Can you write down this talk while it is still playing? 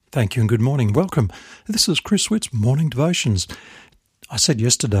Thank you and good morning. Welcome. This is Chris Witt's Morning Devotions. I said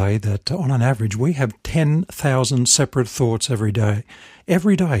yesterday that on an average we have 10,000 separate thoughts every day.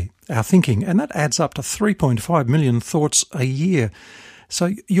 Every day, our thinking, and that adds up to 3.5 million thoughts a year.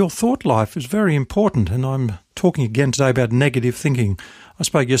 So your thought life is very important, and I'm talking again today about negative thinking. I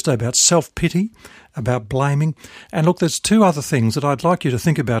spoke yesterday about self-pity, about blaming, and look, there's two other things that I'd like you to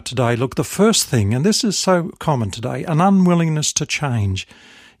think about today. Look, the first thing, and this is so common today, an unwillingness to change.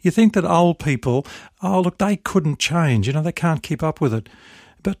 You think that old people, they couldn't change, they can't keep up with it.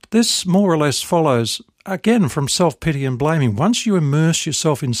 But this more or less follows, again, from self-pity and blaming. Once you immerse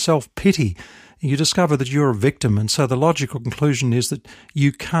yourself in self-pity, you discover that you're a victim, and so the logical conclusion is that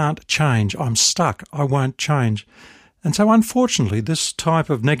you can't change. I'm stuck. I won't change. And so unfortunately, this type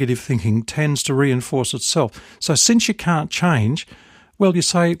of negative thinking tends to reinforce itself. So since you can't change, you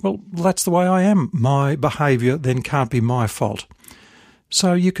say, that's the way I am. My behaviour then can't be my fault.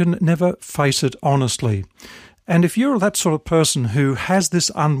 So you can never face it honestly. And if you're that sort of person who has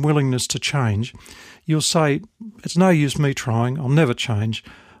this unwillingness to change, you'll say, it's no use me trying, I'll never change.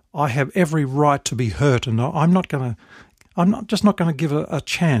 I have every right to be hurt, and I'm just not going to give a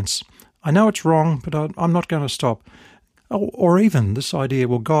chance. I know it's wrong, but I'm not going to stop. Or even this idea,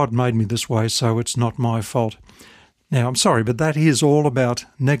 God made me this way, so it's not my fault. Now, I'm sorry, but that is all about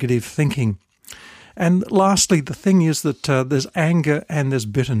negative thinking. And lastly, the thing is that there's anger and there's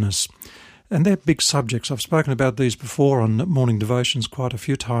bitterness. And they're big subjects. I've spoken about these before on morning devotions quite a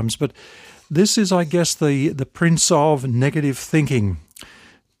few times. But this is, I guess, the prince of negative thinking.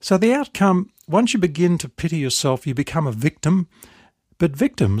 So the outcome, once you begin to pity yourself, you become a victim. But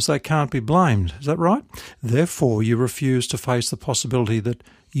victims, they can't be blamed. Is that right? Therefore, you refuse to face the possibility that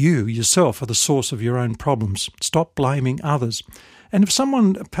you yourself are the source of your own problems. Stop blaming others. And if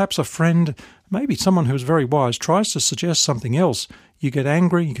someone, perhaps a friend, maybe someone who is very wise, tries to suggest something else, you get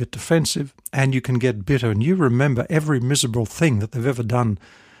angry, you get defensive, and you can get bitter, and you remember every miserable thing that they've ever done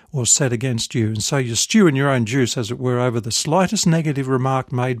or said against you. And so you stew in your own juice, as it were, over the slightest negative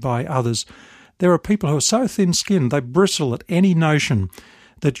remark made by others. There are people who are so thin-skinned, they bristle at any notion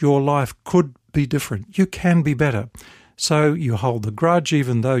that your life could be different. You can be better. So you hold the grudge,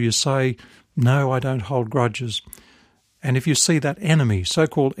 even though you say, no, I don't hold grudges. And if you see that enemy,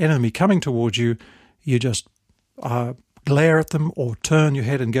 so-called enemy, coming towards you, you just glare at them or turn your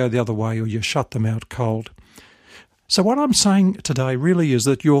head and go the other way, or you shut them out cold. So what I'm saying today really is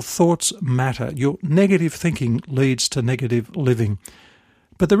that your thoughts matter. Your negative thinking leads to negative living.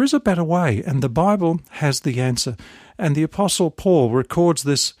 But there is a better way, and the Bible has the answer. And the Apostle Paul records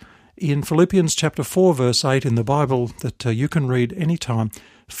this in Philippians chapter 4, verse 8 in the Bible that you can read any time.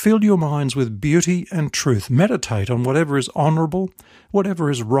 Fill your minds with beauty and truth. Meditate on whatever is honourable, whatever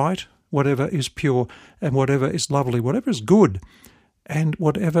is right, whatever is pure, and whatever is lovely, whatever is good, and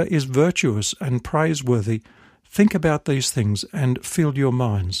whatever is virtuous and praiseworthy. Think about these things and fill your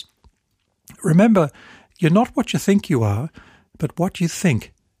minds. Remember, you're not what you think you are, but what you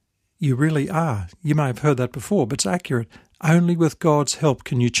think you really are. You may have heard that before, but it's accurate. Only with God's help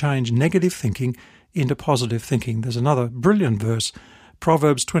can you change negative thinking into positive thinking. There's another brilliant verse.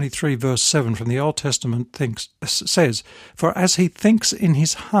 Proverbs 23 verse 7 from the Old Testament says, "For as he thinks in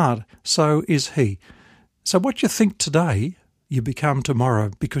his heart, so is he." So what you think today, you become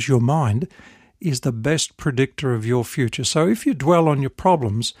tomorrow, because your mind is the best predictor of your future. So if you dwell on your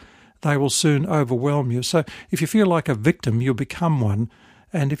problems, they will soon overwhelm you. So if you feel like a victim, you'll become one.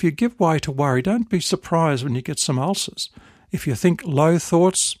 And if you give way to worry, don't be surprised when you get some ulcers. If you think low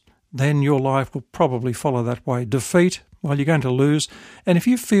thoughts, then your life will probably follow that way. Defeat, you're going to lose. And if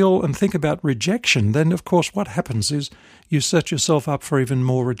you feel and think about rejection, then of course what happens is you set yourself up for even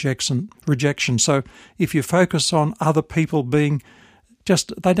more rejection. So if you focus on other people being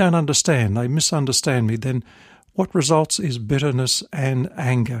they don't understand, they misunderstand me, then what results is bitterness and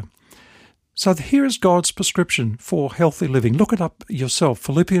anger. So here is God's prescription for healthy living. Look it up yourself,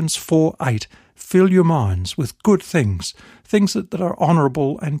 Philippians 4:8. Fill your minds with good things that are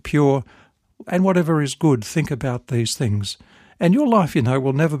honourable and pure, and whatever is good, think about these things. And your life,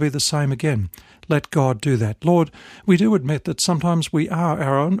 will never be the same again. Let God do that. Lord, we do admit that sometimes we are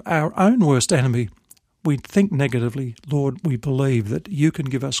our own worst enemy. We think negatively. Lord, we believe that you can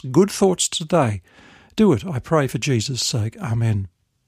give us good thoughts today. Do it, I pray, for Jesus' sake. Amen.